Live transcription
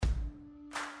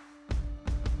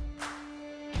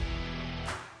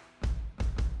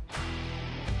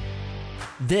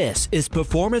This is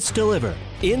Performance Delivered,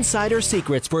 Insider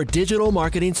Secrets for Digital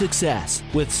Marketing Success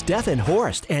with Stefan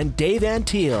Horst and Dave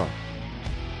Antil.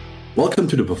 Welcome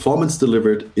to the Performance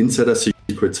Delivered, Insider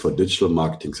Secrets for Digital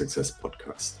Marketing Success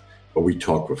podcast, where we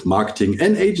talk with marketing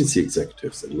and agency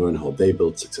executives and learn how they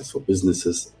build successful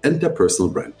businesses and their personal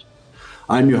brand.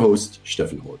 I'm your host,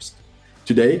 Stefan Horst.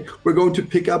 Today, we're going to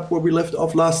pick up where we left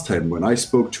off last time when I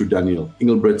spoke to Daniel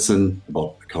Engelbretson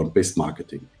about account-based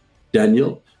marketing.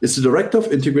 Daniel is the Director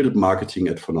of Integrated Marketing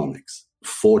at Phononics.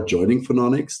 Before joining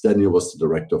Phononics, Daniel was the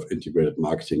Director of Integrated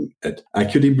Marketing at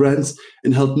Acuity Brands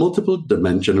and held multiple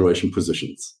demand generation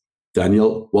positions.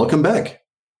 Daniel, welcome back.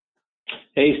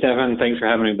 Hey, Stefan. Thanks for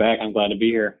having me back. I'm glad to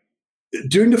be here.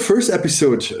 During the first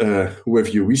episode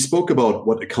with you, we spoke about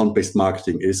what account-based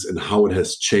marketing is and how it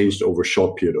has changed over a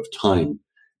short period of time.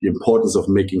 The importance of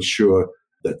making sure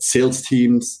that sales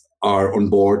teams are on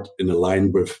board and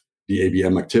aligned with the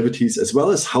ABM activities, as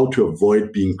well as how to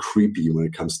avoid being creepy when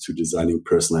it comes to designing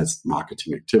personalized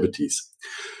marketing activities.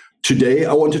 Today,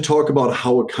 I want to talk about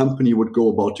how a company would go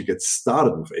about to get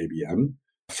started with ABM,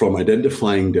 from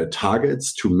identifying their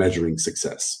targets to measuring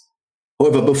success.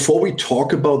 However, before we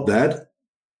talk about that,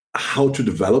 how to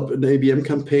develop an ABM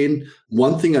campaign,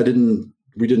 one thing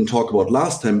we didn't talk about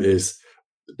last time is,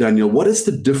 Daniel, what is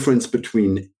the difference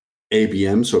between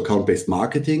ABM, so account-based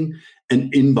marketing,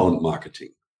 and inbound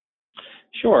marketing?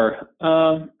 Sure.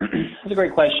 That's a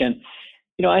great question.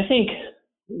 I think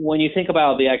when you think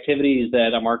about the activities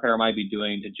that a marketer might be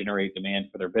doing to generate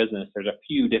demand for their business, there's a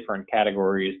few different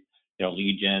categories,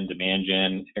 lead gen, demand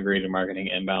gen, integrated marketing,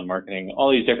 inbound marketing,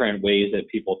 all these different ways that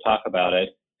people talk about it.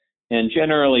 And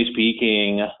generally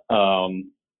speaking,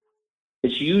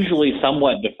 it's usually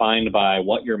somewhat defined by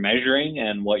what you're measuring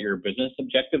and what your business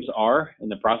objectives are in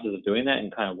the process of doing that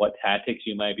and kind of what tactics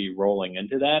you might be rolling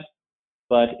into that.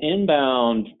 But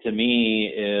inbound to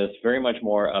me is very much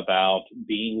more about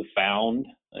being found,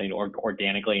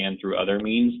 organically and through other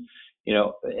means,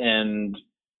 and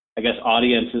I guess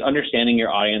audiences, understanding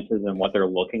your audiences and what they're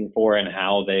looking for and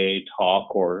how they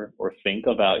talk or think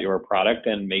about your product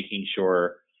and making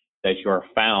sure that you're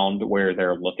found where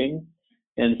they're looking.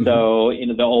 And so,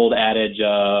 the old adage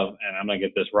of, and I'm going to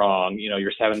get this wrong,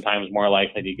 you're 7 times more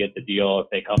likely to get the deal if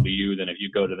they come to you than if you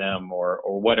go to them or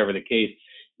whatever the case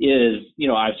is,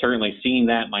 I've certainly seen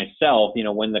that myself.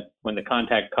 When the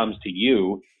contact comes to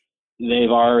you, they've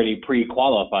already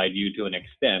pre-qualified you to an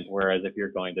extent, whereas if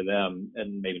you're going to them,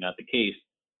 and maybe not the case.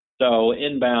 So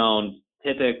inbound,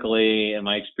 typically, in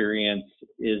my experience,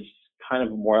 is kind of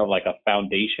more of like a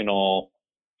foundational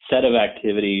set of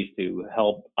activities to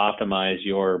help optimize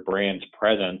your brand's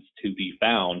presence to be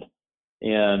found.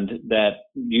 And that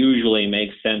usually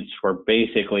makes sense for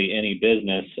basically any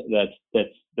business that's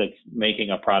making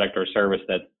a product or service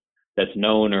that's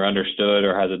known or understood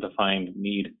or has a defined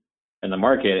need in the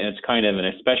market. And it's kind of an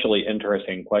especially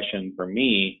interesting question for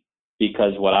me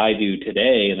because what I do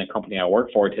today in the company I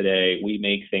work for today, we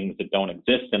make things that don't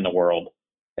exist in the world.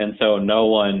 And so no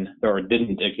one or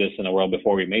didn't exist in the world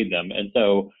before we made them. And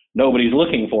so nobody's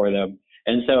looking for them.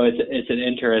 And so it's an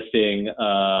interesting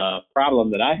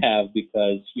problem that I have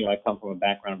because, I come from a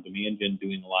background of demand gen,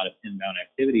 doing a lot of inbound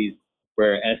activities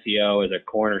where SEO is a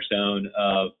cornerstone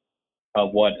of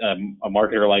what a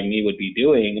marketer like me would be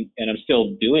doing. And I'm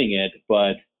still doing it,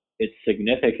 but its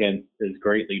significance is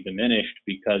greatly diminished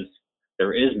because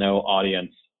there is no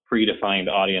predefined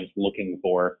audience looking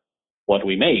for what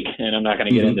we make. And I'm not going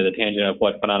to get into the tangent of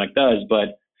what Phononics does,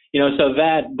 but so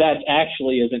that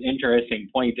actually is an interesting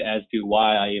point as to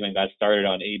why I even got started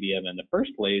on ABM in the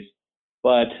first place.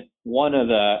 But one of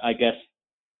the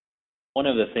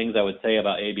things I would say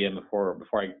about ABM before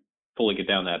I fully get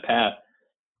down that path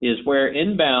is where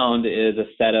inbound is a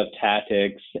set of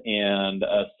tactics and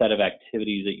a set of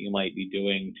activities that you might be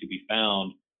doing to be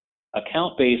found.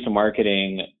 Account-based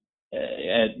marketing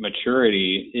at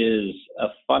maturity is a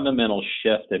fundamental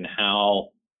shift in how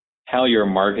your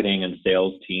marketing and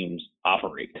sales teams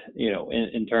operate,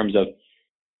 in terms of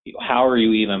how are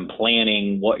you even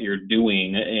planning what you're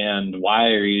doing and why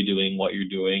are you doing what you're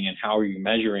doing and how are you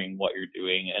measuring what you're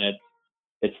doing? And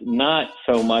it's not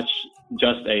so much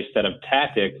just a set of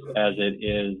tactics as it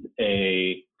is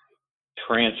a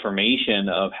transformation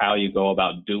of how you go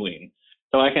about doing.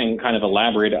 So I can kind of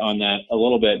elaborate on that a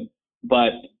little bit,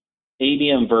 but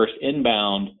ABM versus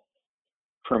inbound,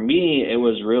 for me, it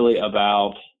was really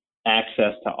about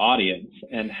access to audience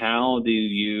and how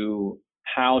do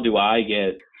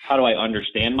I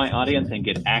understand my audience and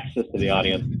get access to the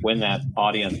audience when that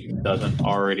audience doesn't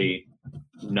already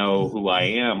know who I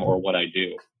am or what I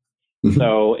do.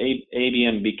 So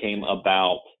ABM became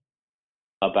about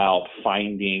about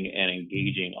finding and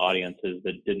engaging audiences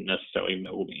that didn't necessarily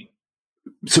know me.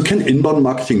 So can inbound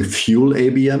marketing fuel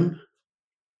ABM?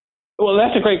 Well,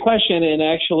 that's a great question, and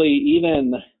actually,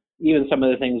 even some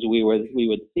of the things we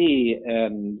would see,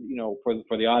 and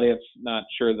for the audience, not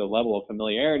sure the level of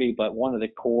familiarity, but one of the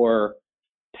core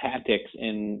tactics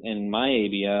in my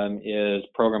ABM is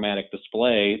programmatic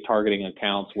display, targeting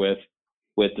accounts with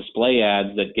display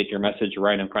ads that get your message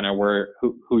right in front of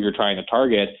who you're trying to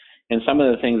target. And some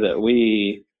of the things that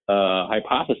we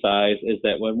hypothesize is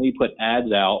that when we put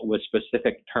ads out with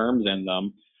specific terms in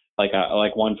them,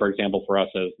 like one, for example, for us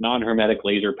is non-hermetic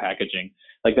laser packaging.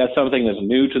 Like that's something that's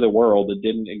new to the world that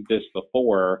didn't exist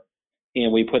before.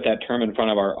 And we put that term in front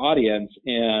of our audience.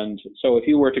 And so if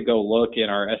you were to go look in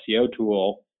our SEO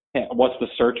tool, what's the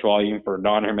search volume for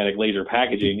non-hermetic laser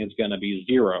packaging? It's going to be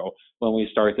 0 when we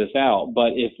start this out.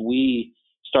 But if we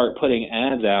start putting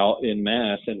ads out in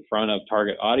mass in front of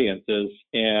target audiences,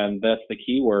 and that's the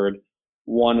keyword,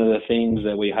 one of the things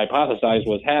that we hypothesized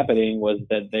was happening was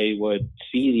that they would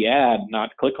see the ad,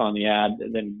 not click on the ad,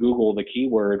 and then Google the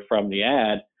keyword from the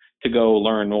ad to go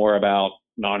learn more about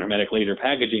non-hermetic laser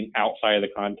packaging outside of the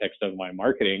context of my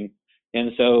marketing.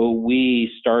 And so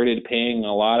we started paying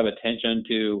a lot of attention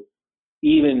to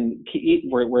even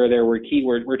where there were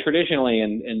keywords. We're traditionally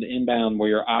in inbound where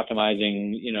you're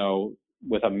optimizing,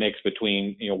 with a mix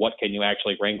between, what can you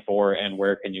actually rank for and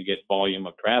where can you get volume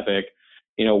of traffic.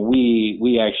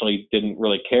 We actually didn't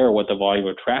really care what the volume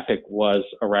of traffic was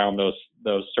around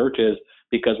those searches,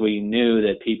 because we knew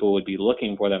that people would be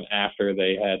looking for them after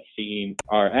they had seen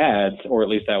our ads, or at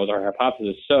least that was our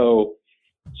hypothesis. So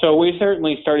we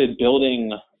certainly started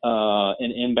building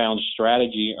an inbound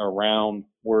strategy around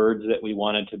words that we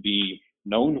wanted to be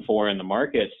known for in the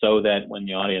market, so that when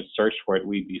the audience searched for it,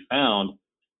 we'd be found.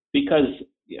 Because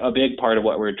a big part of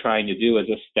what we're trying to do is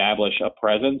establish a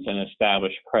presence and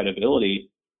establish credibility.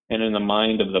 And in the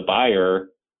mind of the buyer,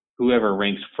 whoever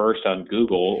ranks first on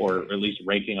Google, or at least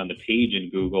ranking on the page in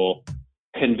Google,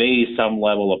 conveys some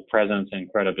level of presence and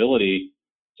credibility.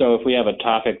 So if we have a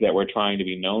topic that we're trying to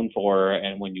be known for,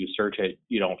 and when you search it,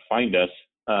 you don't find us,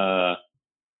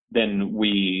 then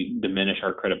we diminish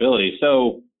our credibility.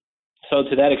 So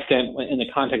to that extent, in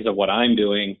the context of what I'm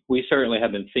doing, we certainly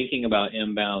have been thinking about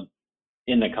inbound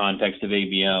in the context of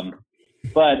ABM.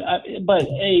 But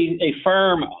a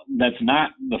firm that's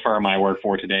not the firm I work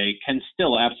for today can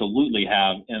still absolutely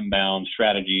have inbound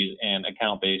strategies and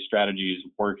account-based strategies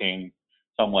working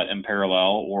somewhat in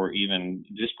parallel, or even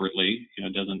disparately.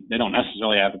 They don't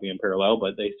necessarily have to be in parallel,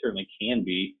 but they certainly can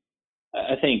be.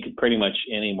 I think pretty much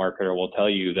any marketer will tell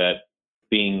you that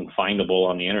being findable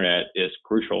on the internet is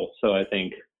crucial. So I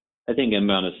think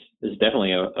inbound is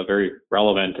definitely a very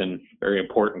relevant and very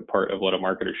important part of what a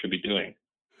marketer should be doing.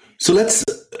 So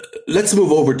let's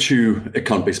move over to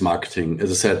account-based marketing. As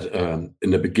I said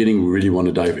in the beginning, we really want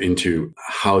to dive into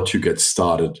how to get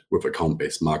started with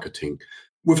account-based marketing.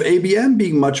 With ABM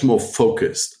being much more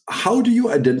focused, how do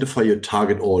you identify your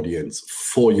target audience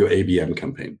for your ABM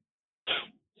campaign?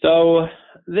 So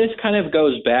this kind of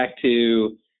goes back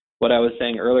to what I was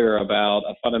saying earlier about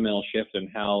a fundamental shift in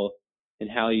how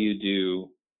you do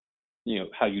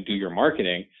your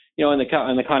marketing. In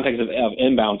the context of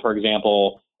inbound, for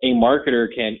example, a marketer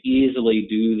can easily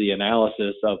do the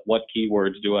analysis of what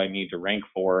keywords do I need to rank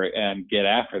for and get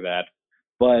after that.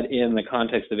 But in the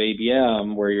context of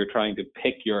ABM, where you're trying to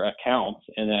pick your accounts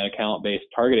and that account-based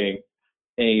targeting,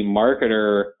 a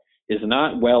marketer is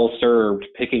not well served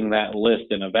picking that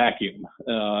list in a vacuum.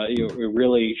 You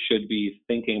really should be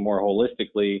thinking more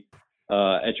holistically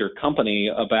at your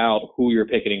company about who you're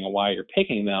picking and why you're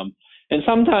picking them. And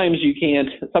sometimes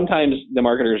sometimes the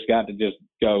marketer's got to just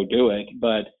go do it.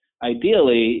 But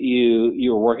ideally,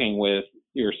 you're working with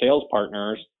your sales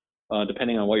partners,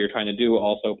 depending on what you're trying to do.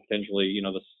 Also, potentially,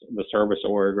 the service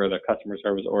org or the customer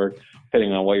service org,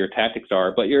 depending on what your tactics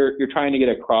are. But you're trying to get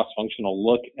a cross-functional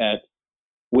look at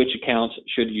which accounts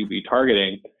should you be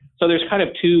targeting. So there's kind of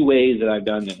two ways that I've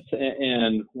done this.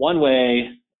 And one way,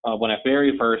 when I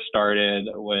very first started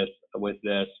with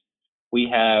this, we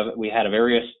had a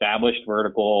very established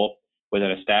vertical with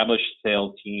an established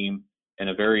sales team and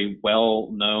a very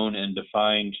well-known and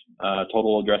defined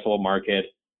total addressable market,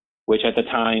 which at the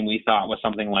time we thought was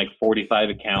something like 45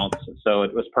 accounts. So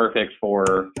it was perfect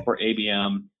for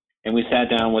ABM. And we sat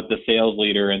down with the sales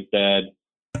leader and said,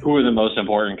 who are the most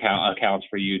important accounts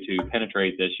for you to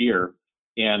penetrate this year?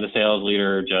 And the sales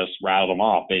leader just rattled them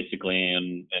off, basically,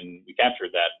 and we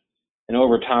captured that. And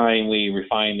over time, we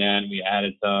refined that, we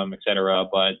added some, et cetera.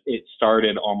 But it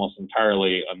started almost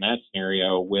entirely on that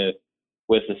scenario with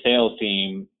the sales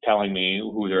team telling me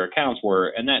who their accounts were.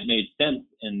 And that made sense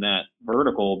in that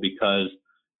vertical because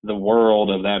the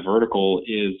world of that vertical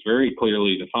is very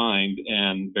clearly defined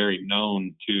and very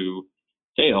known to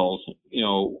sales,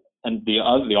 and the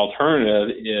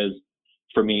alternative is,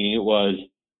 for me, was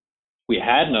we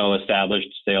had no established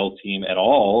sales team at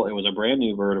all. It was a brand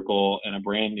new vertical and a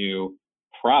brand new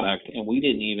product, and we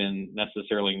didn't even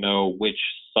necessarily know which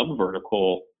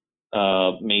sub-vertical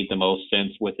made the most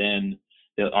sense within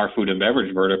our food and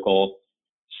beverage vertical.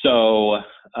 So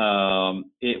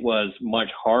it was much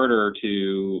harder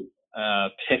to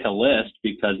pick a list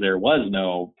because there was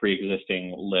no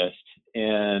pre-existing list.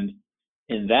 And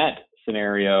in that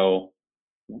scenario,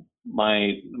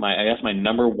 I guess my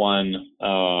number one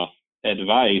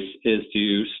advice is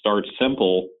to start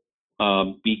simple,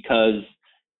 because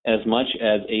as much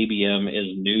as ABM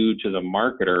is new to the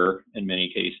marketer in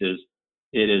many cases,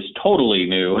 it is totally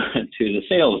new to the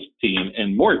sales team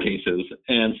in more cases.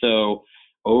 And so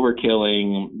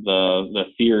overkilling the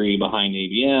theory behind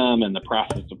ABM and the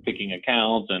process of picking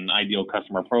accounts and ideal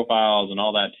customer profiles and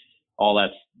all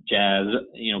that jazz,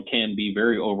 can be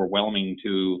very overwhelming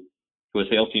to a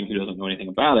sales team who doesn't know anything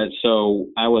about it. So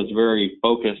I was very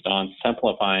focused on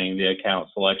simplifying the account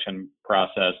selection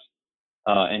process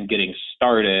and getting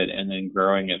started and then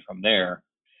growing it from there.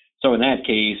 So in that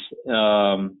case,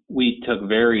 we took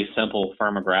very simple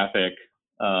firmographic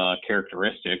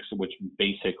characteristics, which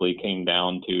basically came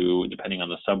down to, depending on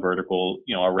the subvertical,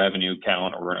 a revenue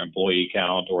count or an employee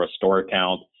count or a store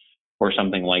count or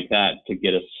something like that to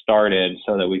get us started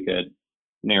so that we could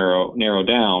narrow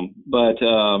down. But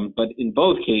in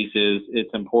both cases, it's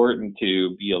important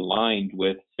to be aligned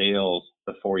with sales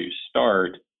before you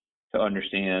start, to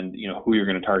understand, who you're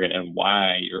going to target and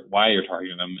why you're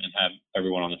targeting them, and have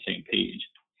everyone on the same page.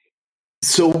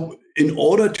 So in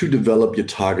order to develop your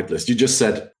target list, you just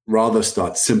said rather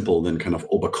start simple than kind of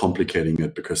overcomplicating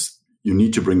it, because you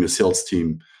need to bring the sales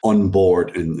team on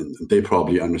board, and they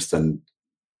probably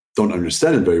don't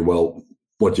understand it very well,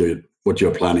 what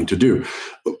you're planning to do.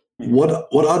 What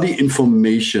are the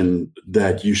information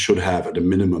that you should have at a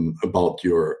minimum about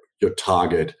your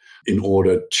target in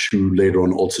order to later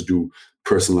on also do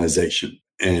personalization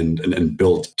and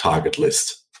build target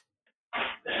lists?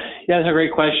 Yeah, that's a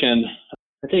great question.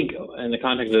 I think in the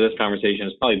context of this conversation,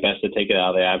 it's probably best to take it out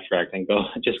of the abstract and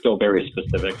go very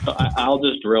specific. So I'll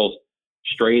just drill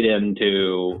straight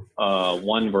into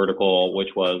one vertical, which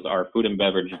was our food and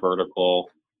beverage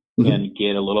vertical, and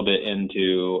get a little bit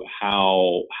into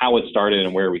how it started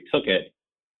and where we took it.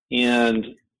 And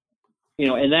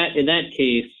in that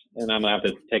case, and I'm gonna have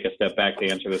to take a step back to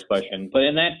answer this question, but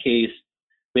in that case,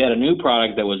 we had a new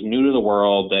product that was new to the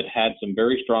world that had some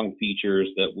very strong features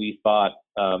that we thought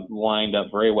lined up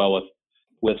very well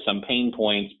with some pain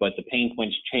points, but the pain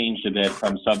points changed a bit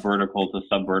from subvertical to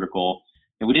subvertical,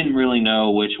 and we didn't really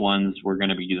know which ones were going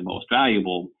to be the most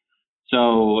valuable.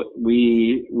 So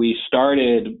we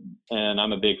started, and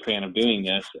I'm a big fan of doing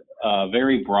this,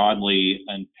 very broadly,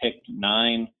 and picked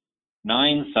nine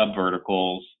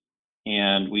subverticals,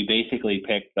 and we basically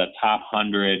picked the top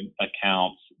 100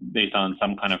 accounts based on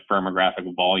some kind of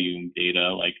firmographic volume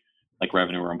data, like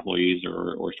revenue or employees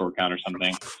or store count or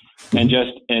something, and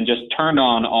just turned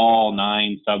on all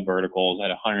 9 subverticals at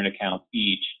 100 accounts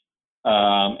each,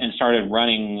 and started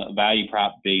running value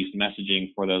prop based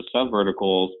messaging for those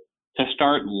subverticals to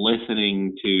start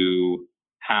listening to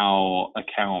how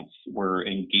accounts were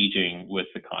engaging with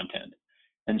the content.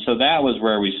 And so that was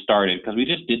where we started, because we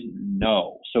just didn't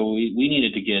know. So we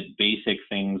needed to get basic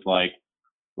things like,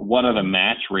 what are the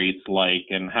match rates like,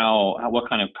 and what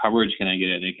kind of coverage can I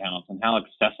get at the accounts, and how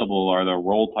accessible are the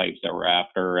role types that we're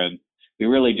after? And we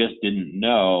really just didn't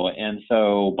know. And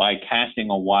so by casting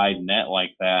a wide net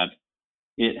like that,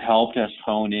 it helped us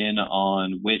hone in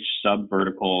on which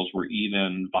subverticals were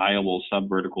even viable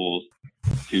subverticals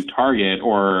to target,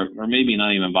 or maybe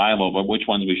not even viable, but which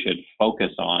ones we should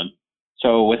focus on.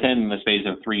 So within the space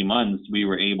of 3 months, we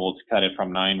were able to cut it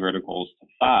from 9 verticals to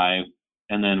 5.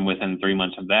 And then within 3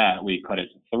 months of that, we cut it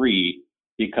to 3,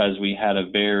 because we had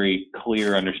a very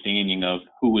clear understanding of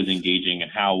who was engaging and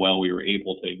how well we were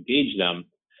able to engage them.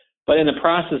 But in the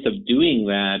process of doing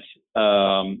that,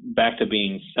 back to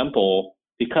being simple,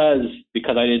 because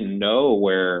I didn't know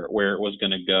where it was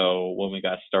going to go when we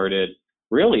got started,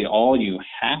 really all you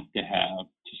have to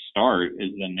start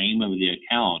is the name of the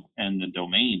account and the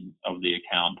domain of the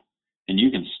account. And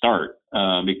you can start,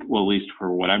 well, at least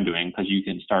for what I'm doing, because you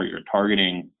can start your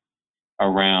targeting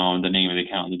around the name of the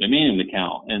account, the domain of the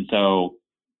account. And so,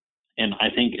 and I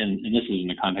think, and this is in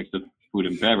the context of food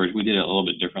and beverage, we did it a little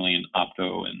bit differently in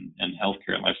opto and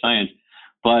healthcare and life science.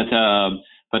 But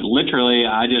But literally,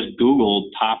 I just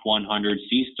Googled top 100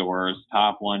 C-stores,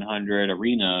 top 100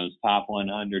 arenas, top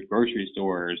 100 grocery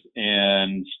stores,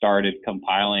 and started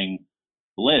compiling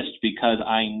lists because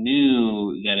I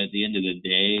knew that at the end of the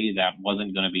day, that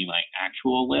wasn't going to be my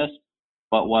actual list.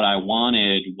 But what I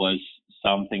wanted was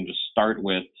something to start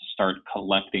with, to start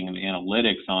collecting the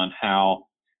analytics on how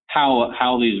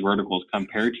these verticals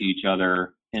compare to each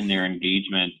other in their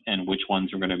engagement and which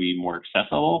ones are going to be more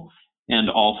accessible. And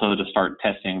also to start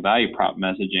testing value prop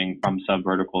messaging from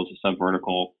sub-vertical to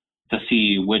sub-vertical to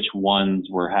see which ones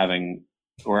were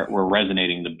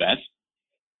resonating the best.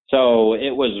 So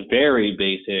it was very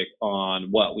basic on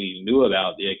what we knew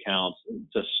about the accounts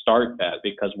to start that,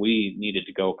 because we needed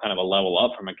to go kind of a level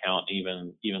up from account to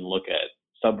even look at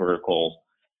sub-verticals.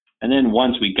 And then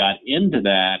once we got into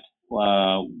that,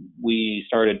 we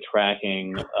started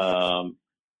tracking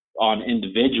on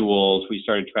individuals. We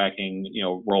started tracking,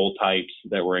 role types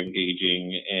that were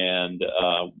engaging and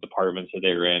departments that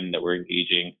they were in that were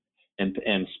engaging, and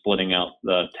splitting out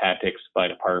the tactics by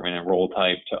department and role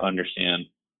type to understand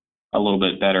a little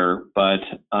bit better. But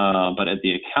at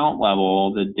the account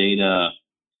level, the data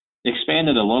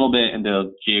expanded a little bit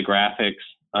into geographics,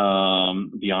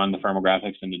 beyond the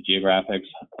firmographics into geographics,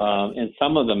 and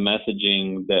some of the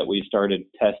messaging that we started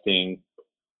testing,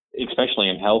 especially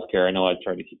in healthcare. I know I'm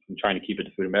trying to keep it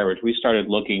to food and beverage. We started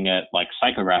looking at like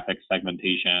psychographic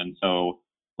segmentation, so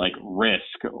like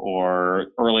risk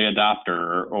or early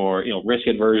adopter, or risk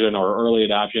aversion or early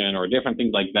adoption, or different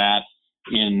things like that,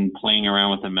 in playing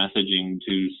around with the messaging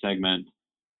to segment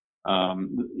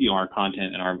our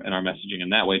content and our messaging in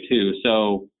that way too.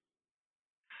 So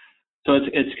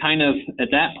it's kind of at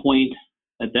that point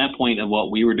of what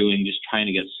we were doing, just trying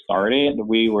to get started,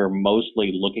 we were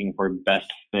mostly looking for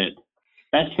best fit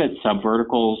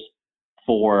subverticals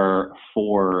for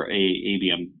a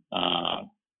ABM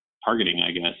targeting,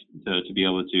 I guess, to be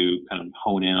able to kind of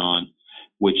hone in on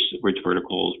which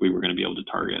verticals we were going to be able to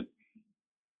target.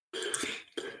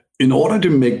 In order to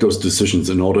make those decisions,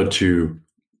 in order to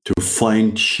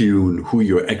fine tune who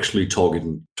you're actually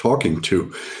talking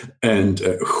to, and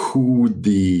who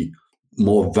the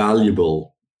more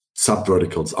valuable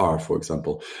subverticals are, for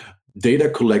example, data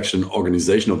collection,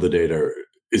 organization of the data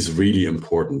is really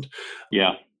important.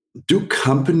 Yeah. Do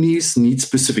companies need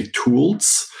specific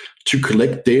tools to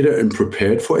collect data and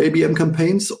prepare it for ABM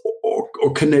campaigns,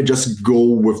 or can they just go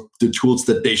with the tools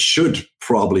that they should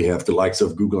probably have, the likes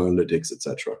of Google Analytics,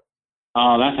 etc.?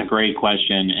 Oh, that's a great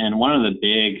question. And one of the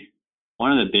big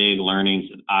learnings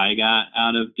that I got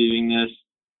out of doing this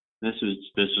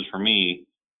was for me,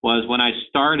 was when I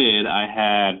started, I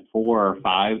had 4 or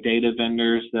 5 data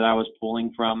vendors that I was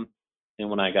pulling from. And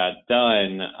when I got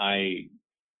done, I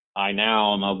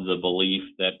now am of the belief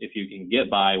that if you can get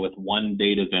by with 1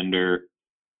 data vendor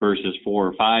versus 4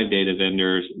 or 5 data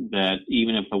vendors, that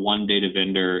even if the 1 data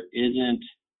vendor isn't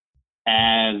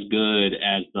as good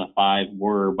as the 5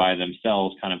 were by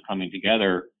themselves kind of coming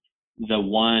together, the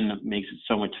 1 makes it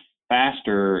so much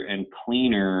faster and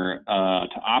cleaner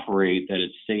to operate that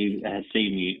it has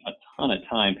saved me a ton of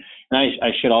time. And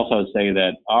I should also say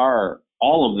that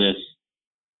all of this,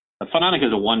 Phononic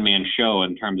is a one-man show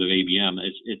in terms of ABM.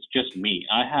 It's just me.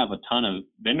 I have a ton of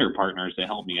vendor partners that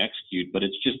help me execute, but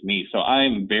it's just me. So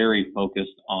I'm very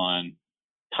focused on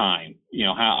time.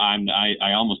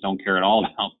 I almost don't care at all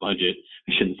about budget.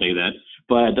 I shouldn't say that,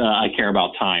 but I care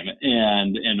about time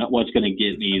and what's going to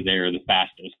get me there the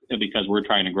fastest, because we're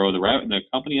trying to grow the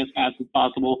company as fast as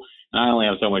possible, and I only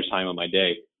have so much time in my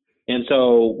day. And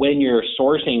so when you're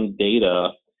sourcing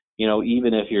data,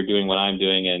 even if you're doing what I'm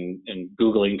doing and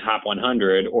Googling top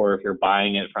 100, or if you're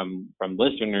buying it from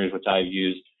listeners, which I've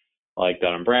used, like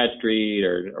Dun & Bradstreet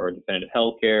or Definitive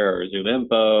Healthcare or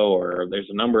ZoomInfo, or there's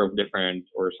a number of different,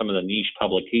 or some of the niche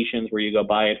publications where you go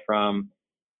buy it from,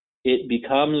 it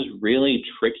becomes really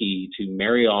tricky to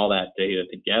marry all that data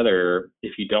together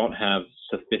if you don't have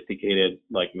sophisticated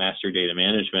like master data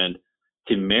management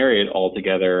to marry it all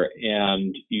together,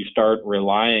 and you start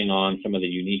relying on some of the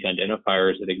unique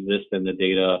identifiers that exist in the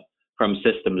data from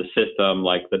system to system,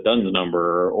 like the DUNS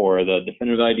number or the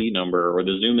Definitive ID number or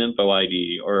the ZoomInfo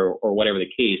ID or whatever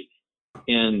the case.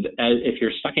 And if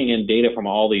you're sucking in data from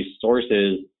all these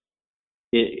sources,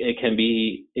 it can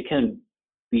be the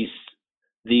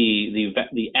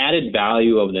added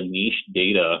value of the niche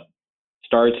data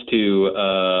starts to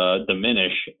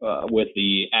diminish with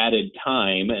the added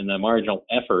time and the marginal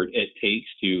effort it takes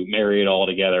to marry it all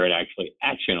together and actually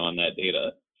action on that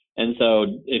data. And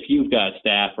so if you've got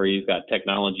staff or you've got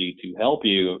technology to help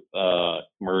you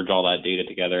merge all that data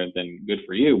together, then good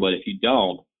for you. But if you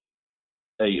don't,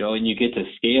 and you get to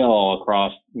scale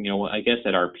across, I guess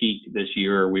at our peak this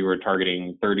year, we were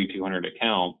targeting 3,200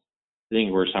 accounts. I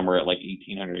think we're somewhere at like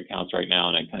 1,800 accounts right now,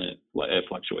 and it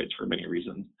fluctuates for many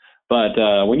reasons. But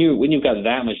when you've got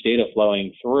that much data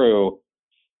flowing through,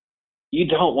 you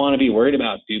don't want to be worried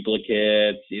about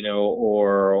duplicates,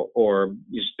 or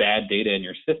just bad data in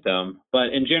your system.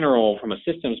 But in general, from a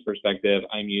systems perspective,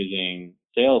 I'm using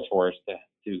Salesforce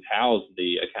to house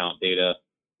the account data,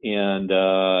 and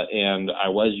I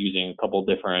was using a couple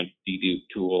different dedupe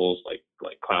tools like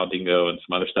CloudDingo and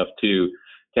some other stuff too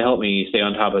to help me stay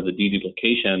on top of the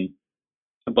deduplication.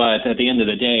 But at the end of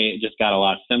the day, it just got a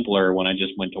lot simpler when I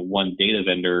just went to one data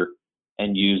vendor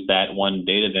and used that one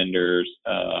data vendor's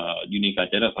unique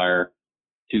identifier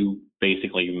to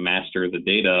basically master the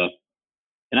data.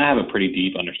 And I have a pretty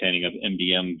deep understanding of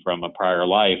MDM from a prior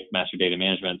life, master data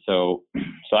management. So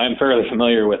I'm fairly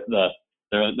familiar with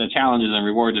the challenges and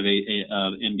rewards of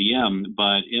MDM,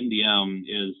 but MDM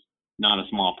is not a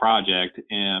small project,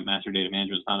 and master data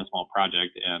management is not a small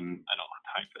project, and I don't have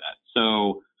time for that.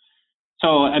 So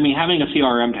I mean, having a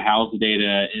CRM to house the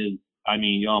data is,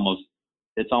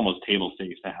 it's almost table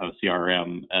stakes to have a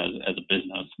CRM as a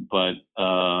business, but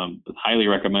highly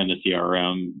recommend a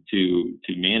CRM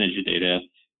to manage the data,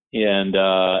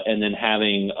 and then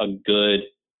having a good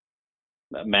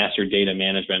master data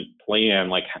management plan,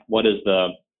 like what is the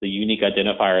unique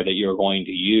identifier that you're going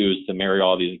to use to marry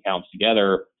all these accounts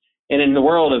together. And in the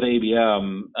world of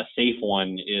ABM, a safe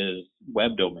one is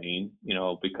web domain,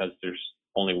 because there's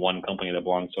only one company that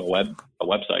belongs to a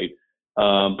website.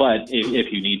 But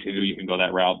if you need to, you can go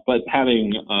that route. But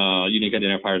having unique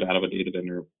identifiers out of a data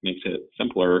vendor makes it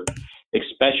simpler,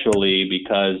 especially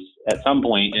because at some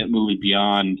point it moves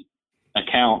beyond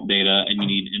account data and you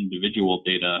need individual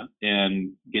data.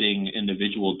 And getting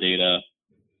individual data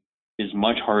is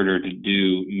much harder to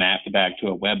do mapped back to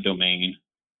a web domain.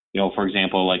 For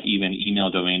example, like even email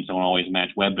domains don't always match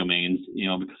web domains,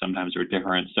 because sometimes they're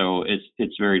different. So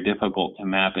it's very difficult to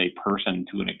map a person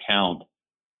to an account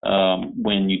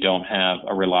when you don't have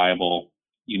a reliable,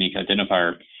 unique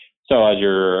identifier. So as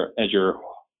you're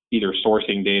either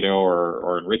sourcing data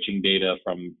or enriching data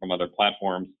from other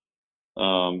platforms,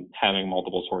 having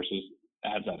multiple sources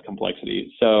adds that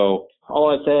complexity. So all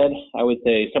that said, I would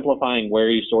say simplifying where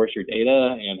you source your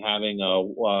data and having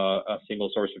a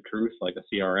single source of truth like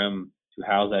a CRM to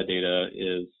house that data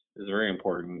is very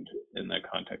important in the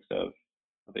context of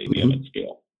ABM at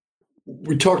scale.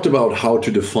 We talked about how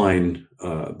to define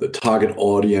the target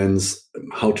audience,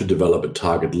 how to develop a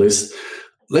target list.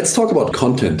 Let's talk about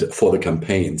content for the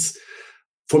campaigns.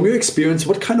 From your experience,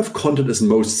 what kind of content is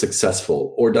most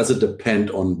successful, or does it depend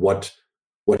on what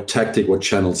tactic, what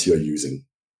channels you're using?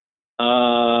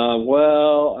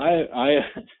 Well, I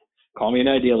call me an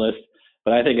idealist,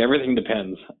 but I think everything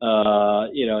depends.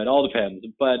 It all depends.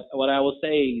 But what I will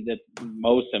say that's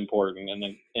most important,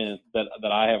 and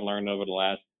that I have learned over the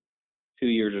last 2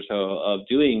 years or so of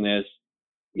doing this,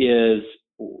 is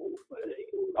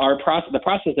the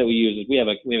process that we use is we have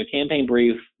a campaign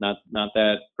brief, not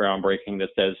that groundbreaking, that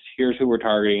says here's who we're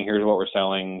targeting, here's what we're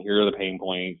selling, here are the pain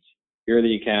points, here are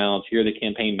the accounts, here are the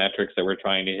campaign metrics that we're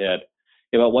trying to hit.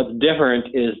 But what's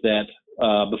different is that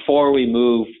before we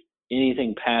move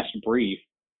anything past brief,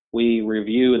 we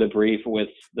review the brief with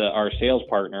our sales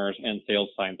partners, and sales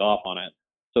signs off on it.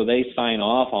 So they sign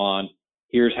off on,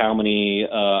 here's how many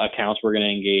accounts we're going to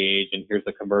engage, and here's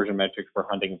the conversion metrics we're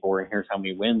hunting for, and here's how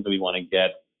many wins we want to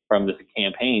get from this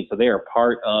campaign. So they are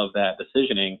part of that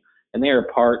decisioning, and they are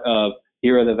part of,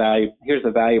 here's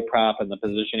the value prop and the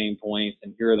positioning points,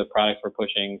 and here are the products we're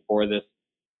pushing for this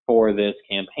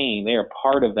campaign. They are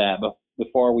part of that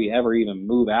before we ever even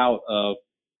move out of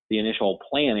the initial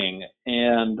planning.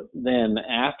 And then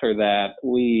after that,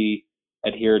 we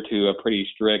adhere to a pretty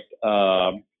strict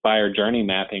buyer journey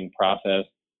mapping process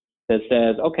that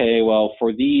says, okay, well,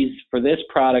 for this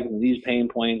product and these pain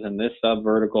points and this sub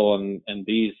vertical and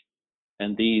these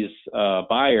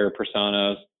buyer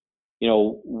personas,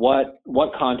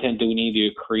 what content do we need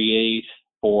to create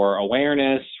for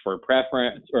awareness, for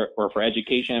preference, or for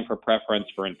education, for preference,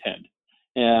 for intent,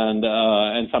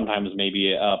 and sometimes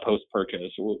maybe post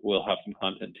purchase we'll have some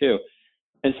content too.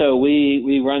 And so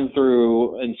we run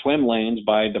through in swim lanes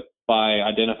by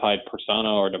identified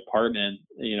persona or department.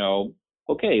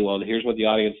 Okay, well, here's what the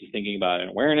audience is thinking about in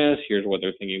awareness. Here's what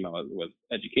they're thinking about with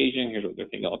education. Here's what they're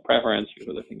thinking about preference. Here's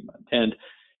what they're thinking about intent.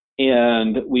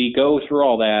 And we go through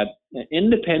all that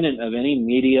independent of any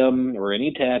medium or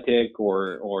any tactic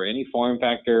or any form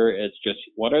factor. It's just,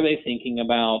 what are they thinking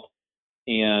about?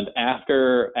 And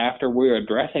after we're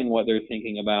addressing what they're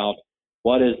thinking about,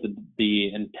 what is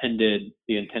the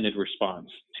intended response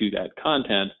to that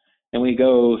content. And we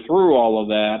go through all of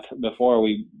that before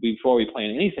we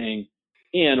plan anything.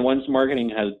 And once marketing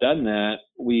has done that,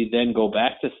 we then go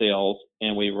back to sales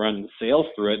and we run sales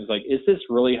through it. It's like, is this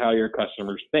really how your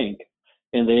customers think?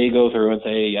 And they go through and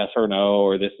say yes or no,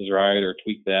 or this is right, or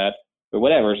tweak that, or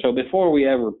whatever. So before we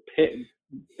ever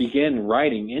begin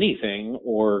writing anything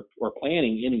or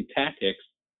planning any tactics,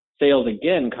 sales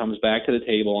again comes back to the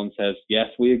table and says, yes,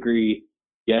 we agree.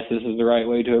 Yes, this is the right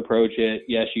way to approach it.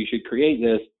 Yes, you should create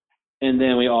this. And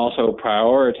then we also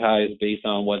prioritize based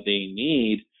on what they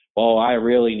need. Well, I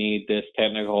really need this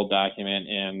technical document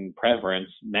in preference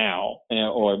now,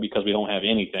 or because we don't have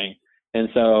anything. And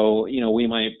so, we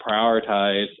might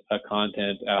prioritize the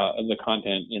content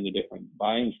in the different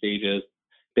buying stages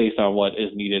based on what is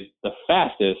needed the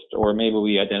fastest, or maybe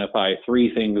we identify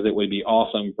 3 things that would be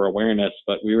awesome for awareness,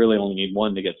 but we really only need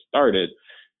 1 to get started.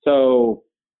 So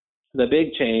the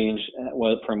big change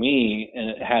for me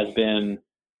has been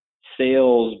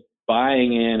sales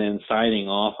buying in and signing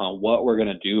off on what we're going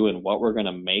to do and what we're going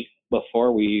to make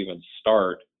before we even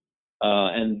start,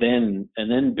 and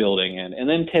then building in. And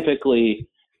then typically,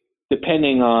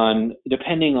 depending on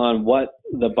what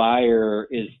the buyer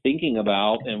is thinking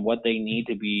about and what they need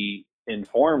to be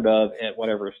informed of at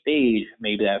whatever stage,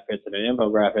 maybe that fits in an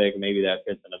infographic, maybe that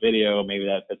fits in a video, maybe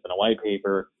that fits in a white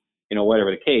paper,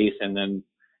 whatever the case. And then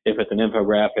if it's an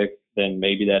infographic, then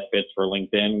maybe that fits for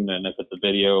LinkedIn. And if it's a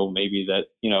video, maybe that,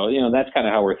 that's kind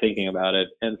of how we're thinking about it.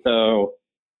 And so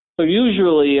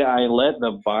usually I let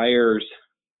the buyer's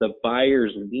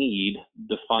need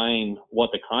define what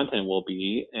the content will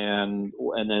be, and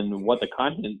then what the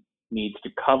content needs to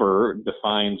cover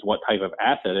defines what type of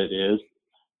asset it is,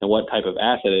 and what type of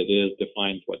asset it is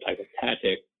defines what type of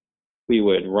tactic we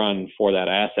would run for that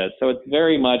asset. So it's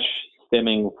very much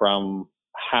stemming from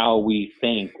how we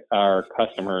think our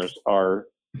customers are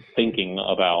thinking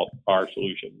about our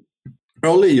solution.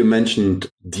 Earlier, you mentioned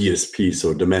DSP,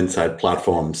 so demand-side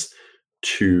platforms,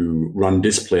 to run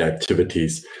display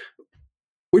activities.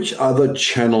 Which other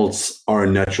channels are a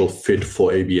natural fit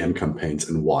for ABM campaigns,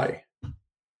 and why?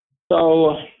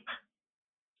 So,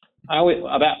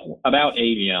 about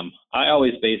ABM, I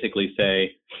always basically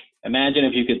say, imagine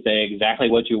if you could say exactly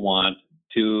what you want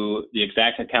to the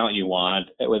exact account you want,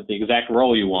 with the exact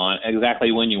role you want,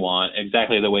 exactly when you want,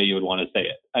 exactly the way you would want to say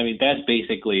it. I mean, that's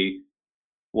basically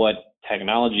what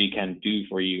technology can do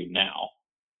for you now.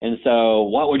 And so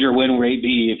what would your win rate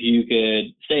be if you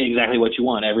could say exactly what you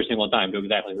want every single time to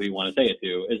exactly who you want to say it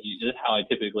to? This is how I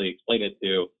typically explain it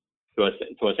to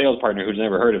a sales partner who's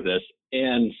never heard of this.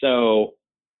 And so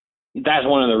that's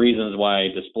one of the reasons why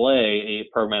a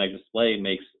programmatic display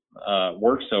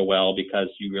works so well, because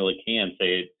you really can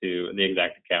say it to the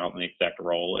exact account and the exact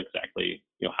role, exactly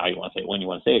how you want to say it, when you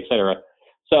want to say it, et cetera.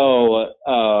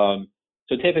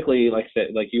 So typically, like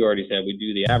you already said, we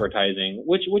do the advertising,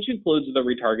 which includes the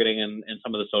retargeting and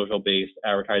some of the social-based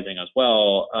advertising as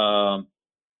well.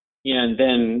 And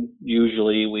then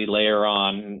usually we layer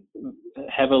on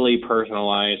heavily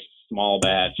personalized small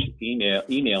batch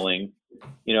emailing,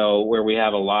 where we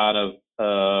have a lot of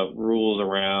rules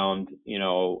around,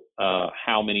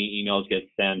 how many emails get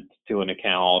sent to an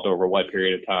account over what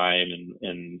period of time,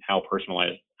 and how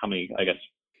many,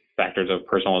 factors of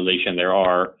personalization there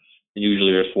are. And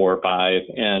usually there's 4 or 5,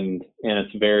 and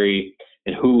it's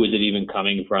and who is it even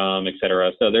coming from, et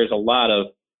cetera. So there's a lot of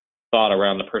thought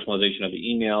around the personalization of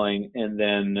the emailing. And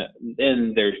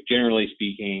then there's, generally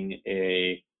speaking,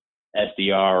 a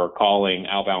SDR or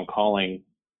outbound calling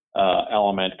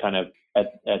element kind of at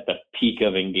the peak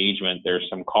of engagement. There's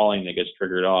some calling that gets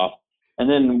triggered off. And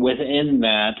then within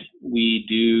that, we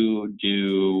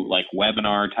do like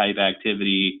webinar type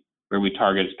activity, where we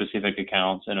target specific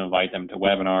accounts and invite them to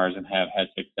webinars and have had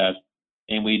success.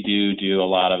 And we do a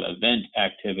lot of event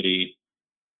activity,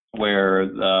 where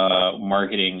the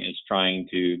marketing is trying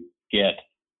to get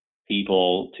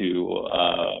people to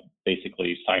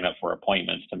basically sign up for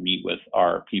appointments to meet with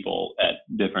our people at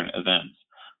different events.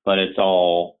 But it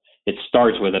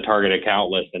starts with a target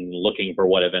account list and looking for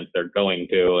what events they're going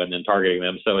to, and then targeting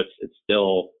them. So it's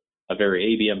still a very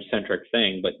ABM centric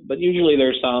thing, but usually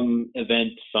there's some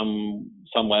event, some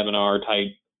webinar type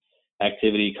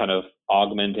activity kind of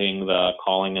augmenting the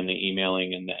calling and the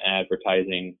emailing and the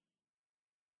advertising.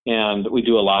 And we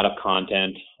do a lot of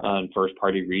content on first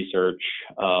party research,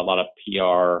 a lot of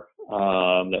PR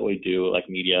that we do, like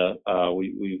media.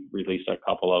 We released a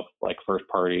couple of like first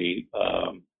party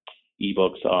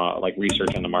ebooks, like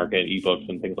research in the market ebooks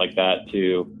and things like that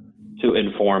to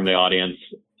inform the audience.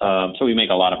 So we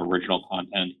make a lot of original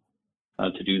content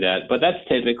to do that. But that's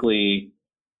typically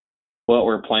what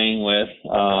we're playing with,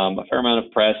 a fair amount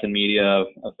of press and media,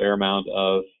 a fair amount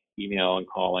of email and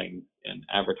calling and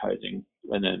advertising,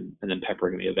 and then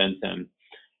peppering the events in.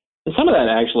 And some of that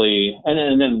actually,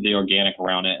 and then the organic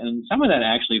around it, and some of that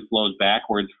actually flows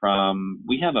backwards from,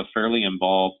 we have a fairly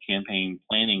involved campaign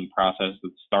planning process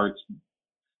that starts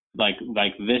like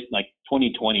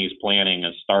 2020's planning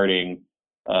is starting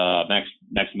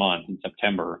next month in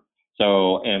September.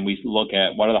 So, and we look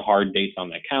at what are the hard dates on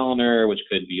the calendar, which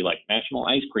could be like National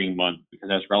Ice Cream Month, because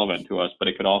that's relevant to us, but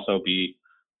it could also be,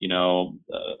 the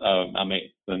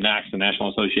NACS, the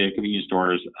National Association of Convenience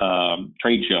Stores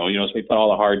trade show, so we put all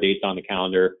the hard dates on the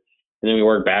calendar, and then we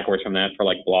work backwards from that for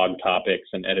like blog topics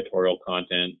and editorial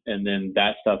content. And then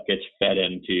that stuff gets fed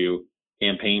into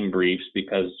campaign briefs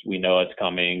because we know it's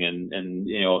coming. And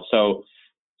so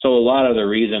a lot of the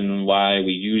reason why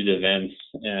we use events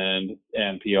and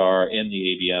PR in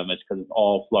the ABM is because it's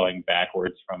all flowing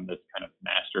backwards from this kind of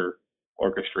master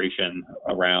orchestration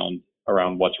around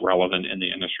what's relevant in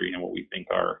the industry and what we think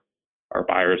our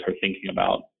buyers are thinking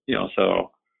about.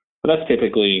 So that's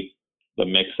typically the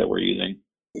mix that we're using.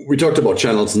 We talked about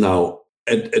channels now.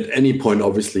 At any point,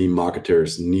 obviously,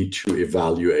 marketers need to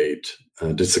evaluate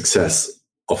the success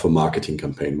of a marketing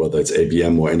campaign, whether it's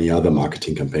ABM or any other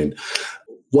marketing campaign.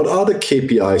 What are the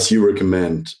KPIs you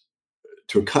recommend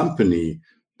to a company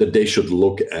that they should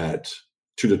look at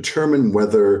to determine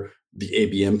whether the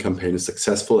ABM campaign is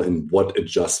successful and what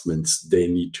adjustments they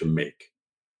need to make?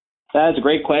 That's a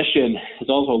great question. It's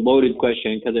also a loaded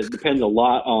question because it depends a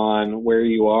lot on where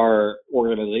you are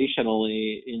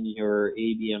organizationally in your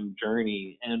ABM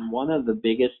journey. And one of the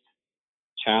biggest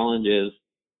challenges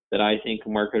that I think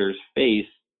marketers face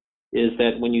is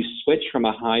that when you switch from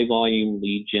a high volume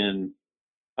lead gen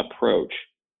approach,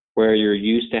 where you're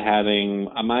used to having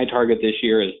my target this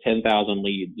year is 10,000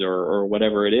 leads or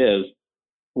whatever it is,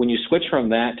 when you switch from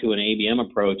that to an ABM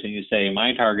approach and you say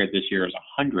my target this year is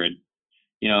 100,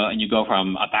 and you go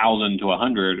from 1,000 to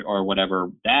 100 or whatever,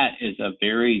 that is a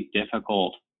very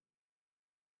difficult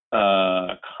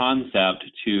concept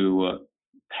to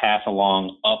pass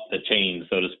along up the chain,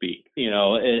 so to speak.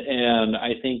 And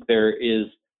I think there is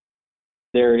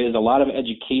a lot of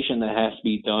education that has to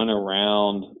be done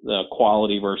around the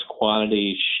quality versus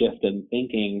quantity shift in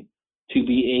thinking to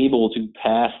be able to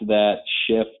pass that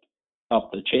shift up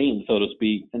the chain, so to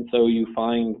speak. And so you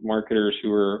find marketers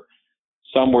who are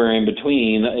somewhere in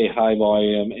between a high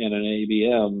volume and an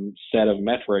ABM set of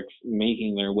metrics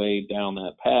making their way down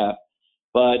that path.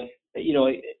 But,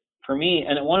 for me,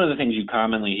 and one of the things you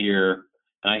commonly hear,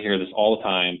 and I hear this all the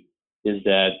time, is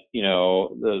that,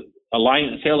 the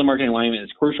sales and marketing alignment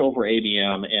is crucial for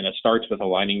ABM, and it starts with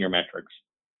aligning your metrics.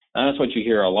 And that's what you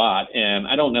hear a lot. And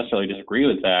I don't necessarily disagree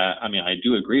with that. I mean, I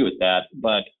do agree with that,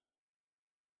 but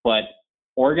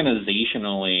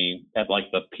organizationally at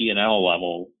like the P&L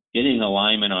level, getting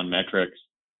alignment on metrics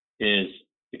is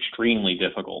extremely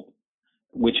difficult,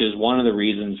 which is one of the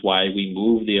reasons why we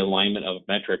move the alignment of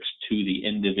metrics to the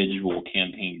individual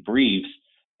campaign briefs,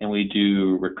 and we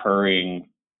do recurring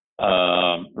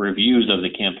reviews of the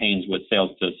campaigns with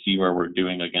sales to see where we're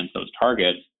doing against those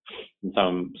targets. And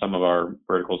some of our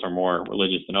verticals are more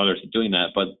religious than others at doing that,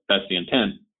 but that's the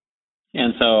intent.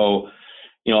 And so,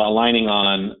 aligning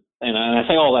on, and I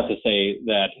say all that to say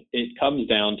that it comes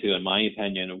down to, in my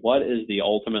opinion, what is the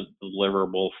ultimate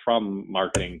deliverable from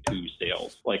marketing to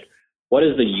sales? Like, what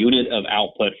is the unit of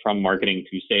output from marketing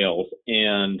to sales?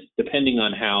 And depending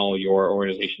on how your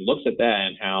organization looks at that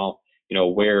and how,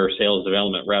 where sales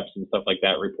development reps and stuff like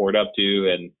that report up to,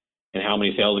 and how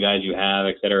many sales guys you have,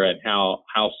 et cetera, and how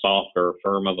soft or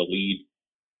firm of a lead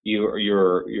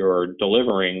you're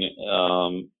delivering,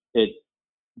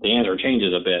 the answer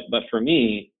changes a bit. But for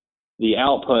me, the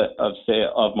output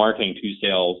of marketing to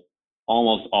sales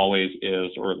almost always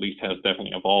is, or at least has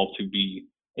definitely evolved to be,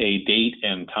 a date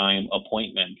and time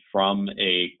appointment from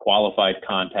a qualified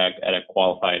contact at a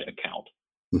qualified account.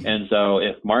 And so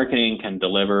if marketing can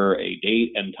deliver a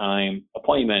date and time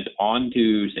appointment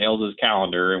onto sales'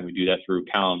 calendar, and we do that through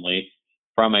Calendly,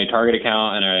 from a target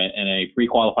account and a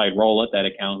pre-qualified role at that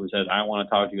account who says, I want to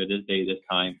talk to you at this day, this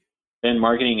time, then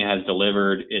marketing has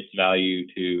delivered its value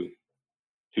to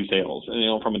sales,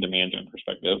 from a demand gen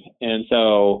perspective. And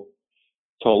so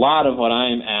a lot of what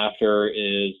I'm after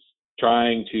is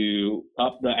trying to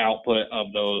up the output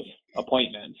of those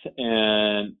appointments,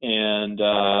 and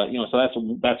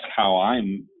so that's how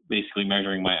I'm basically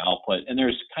measuring my output. And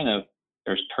there's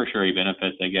tertiary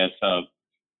benefits, I guess, of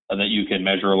that you can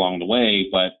measure along the way,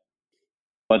 but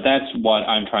But that's what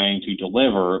I'm trying to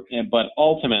deliver. But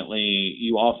ultimately,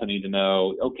 you also need to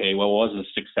know, okay, well, what was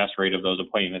the success rate of those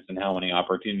appointments and how many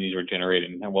opportunities were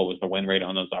generated and what was the win rate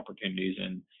on those opportunities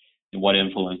and what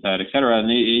influenced that, et cetera.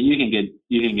 And you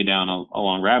can get down a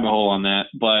long rabbit hole on that.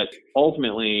 But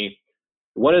ultimately,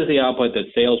 what is the output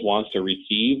that sales wants to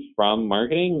receive from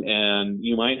marketing? And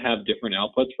you might have different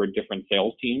outputs for different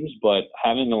sales teams, but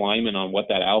having alignment on what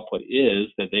that output is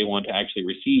that they want to actually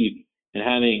receive and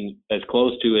having as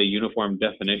close to a uniform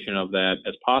definition of that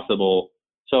as possible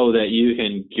so that you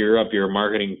can gear up your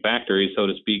marketing factory, so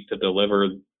to speak, to deliver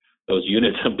those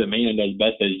units of demand as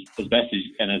best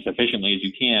and as efficiently as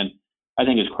you can, I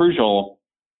think is crucial.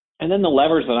 And then the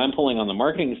levers that I'm pulling on the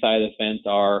marketing side of the fence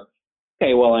are,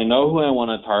 okay, well, I know who I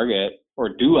want to target, or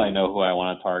do I know who I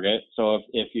want to target? So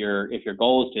if your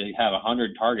goal is to have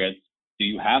 100 targets, do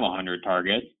you have 100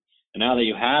 targets? And now that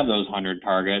you have those 100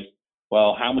 targets,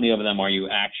 well, how many of them are you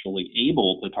actually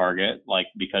able to target, like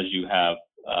because you have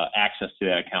access to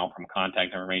that account from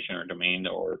contact information or domain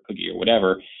or cookie or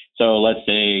whatever? So let's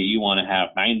say you want to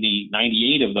have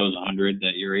 98 of those 100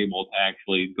 that you're able to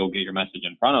actually go get your message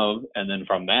in front of. And then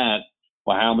from that,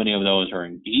 well, how many of those are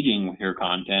engaging with your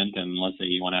content? And let's say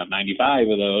you want to have 95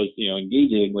 of those,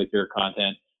 engaging with your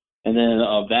content. And then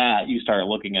of that, you start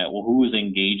looking at, well, who's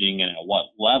engaging and at what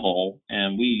level?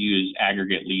 And we use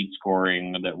aggregate lead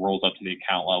scoring that rolls up to the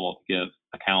account level to give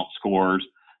account scores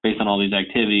based on all these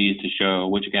activities to show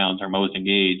which accounts are most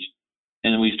engaged.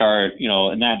 And then we start,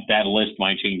 and that list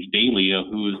might change daily of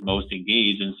who's most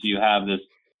engaged. And so you have this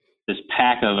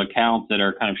pack of accounts that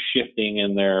are kind of shifting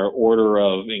in their order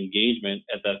of engagement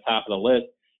at the top of the list.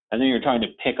 And then you're trying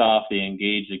to pick off the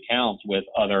engaged accounts with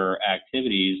other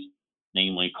activities,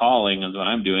 namely calling is what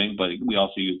I'm doing, but we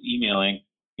also use emailing,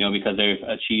 because they've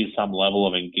achieved some level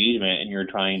of engagement, and you're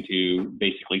trying to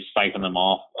basically siphon them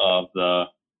off of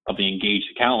the engaged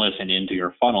account list and into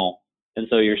your funnel. And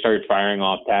so you start firing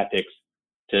off tactics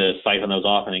to siphon those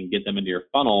off and then get them into your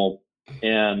funnel.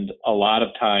 And a lot of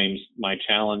times my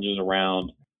challenge is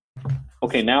around,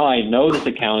 okay, now I know this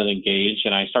account is engaged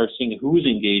and I start seeing who's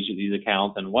engaged with these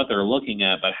accounts and what they're looking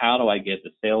at, but how do I get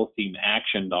the sales team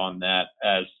actioned on that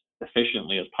as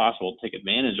efficiently as possible, take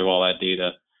advantage of all that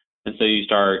data? And so you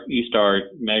start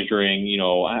measuring,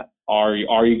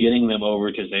 are you getting them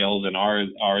over to sales, and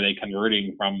are they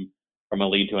converting from a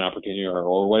lead to an opportunity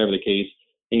or whatever the case?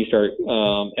 And you start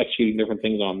executing different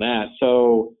things on that.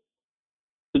 So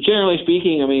generally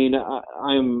speaking,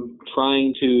 I'm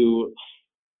trying to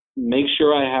make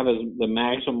sure I have the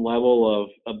maximum level of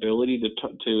ability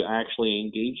to actually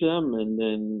engage them, and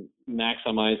then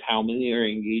maximize how many are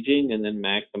engaging, and then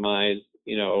maximize,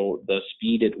 the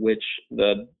speed at which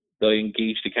the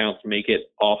engaged accounts make it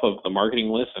off of the marketing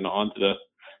list and onto the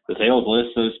sales list,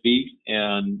 so to speak,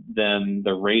 and then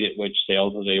the rate at which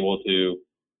sales is able to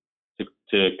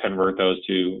convert those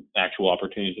to actual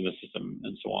opportunities in the system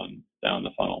and so on down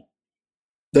the funnel.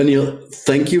 Daniel,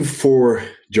 thank you for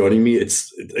joining me.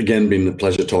 It's again been a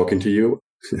pleasure talking to you.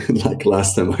 Like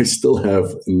last time, I still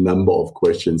have a number of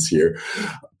questions here,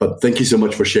 but thank you so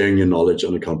much for sharing your knowledge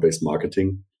on account-based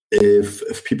marketing.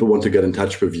 If people want to get in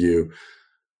touch with you,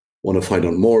 want to find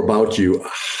out more about you,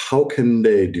 how can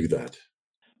they do that?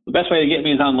 The best way to get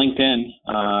me is on LinkedIn.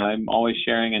 I'm always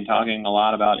sharing and talking a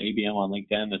lot about ABM on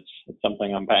LinkedIn. It's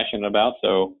something I'm passionate about,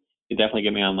 so you definitely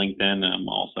get me on LinkedIn. I'm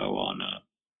also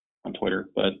on Twitter,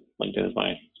 but LinkedIn is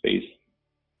my space.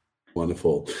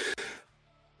 Wonderful.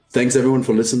 Thanks everyone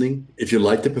for listening. If you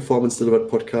like the Performance Delivered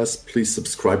podcast, please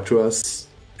subscribe to us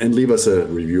and leave us a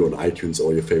review on iTunes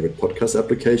or your favorite podcast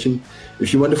application.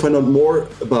 If you want to find out more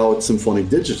about Symphonic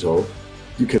Digital,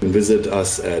 you can visit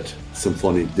us at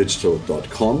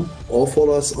symphonicdigital.com or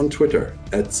follow us on Twitter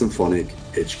at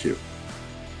SymphonicHQ.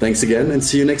 Thanks again and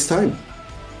see you next time.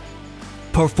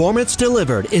 Performance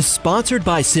Delivered is sponsored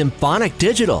by Symphonic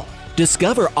Digital.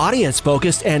 Discover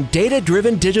audience-focused and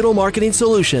data-driven digital marketing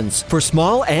solutions for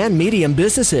small and medium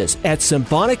businesses at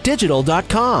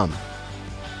symphonicdigital.com.